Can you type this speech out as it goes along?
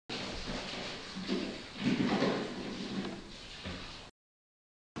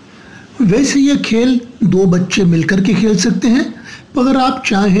वैसे ये खेल दो बच्चे मिलकर के खेल सकते हैं, अगर आप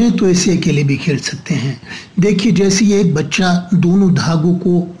चाहें तो इसे अकेले भी खेल सकते हैं। देखिए, जैसे ये एक बच्चा दोनों धागों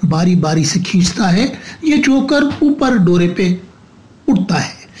को बारी बारी से खींचता है, ये जोकर ऊपर डोरे पे उड़ता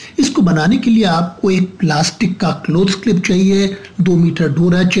है। इसको बनाने के लिए आपको एक प्लास्टिक का क्लोथ क्लिप चाहिए, 2 मीटर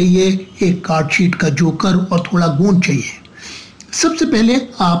डोरा चाहिए, एक कार्डशीट का जोकर और थोड़ा गोंद चाहिए। सबसे पहले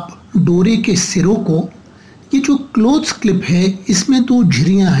आप डोरे के सिरों को, ये जो क्लोथ क्लिप है इसमें 2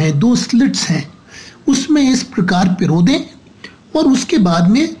 झिरियाँ हैं, 2 स्लिट्स हैं, उसमें इस प्रकार पिरो दें और उसके बाद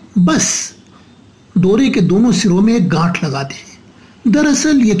में बस डोरे के दोनों सिरों में एक गांठ लगा दें।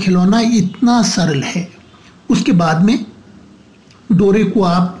 दरअसल ये खिलौना इतना सरल है। उसके बाद में डोरे को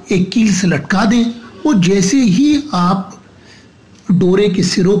आप एक कील से लटका दें और जैसे ही आप डोरे के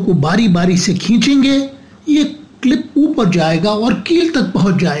सिरों को बारी बारी से खींचेंगे, ये क्लिप ऊपर जाएगा और कील तक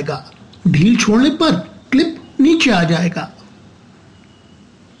पहुंच जाएगा। ढील छोड़ने पर क्लिप नीचे आ जाएगा।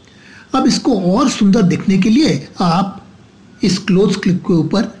 अब इसको और सुंदर दिखने के लिए आप इस क्लोथ क्लिप के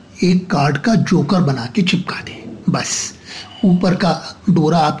ऊपर एक कार्ड का जोकर बना के चिपका दें। बस ऊपर का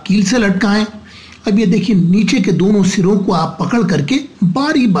डोरा आप कील से लटकाएं। अब ये देखिए, नीचे के दोनों सिरों को आप पकड़ करके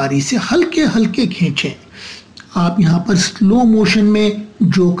बारी बारी से हल्के हल्के खींचें। आप यहाँ पर स्लो मोशन में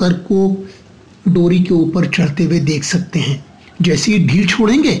जोकर को डोरी के ऊपर चढ़ते हुए देख सकते हैं। जैसे ही ढील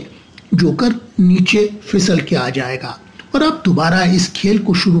छोड़ेंगे, जोकर नीचे फिसल के आ जाएगा और आप दोबारा इस खेल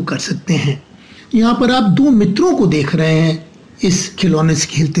को शुरू कर सकते हैं। यहाँ पर आप 2 मित्रों को देख रहे हैं इस खिलौने से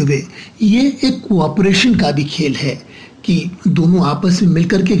खेलते हुए। ये एक कोऑपरेशन का भी खेल है कि दोनों आपस में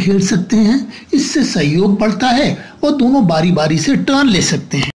मिलकर के खेल सकते हैं। इससे सहयोग बढ़ता है और दोनों बारी बारी से टर्न ले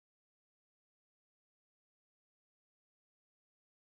सकते हैं।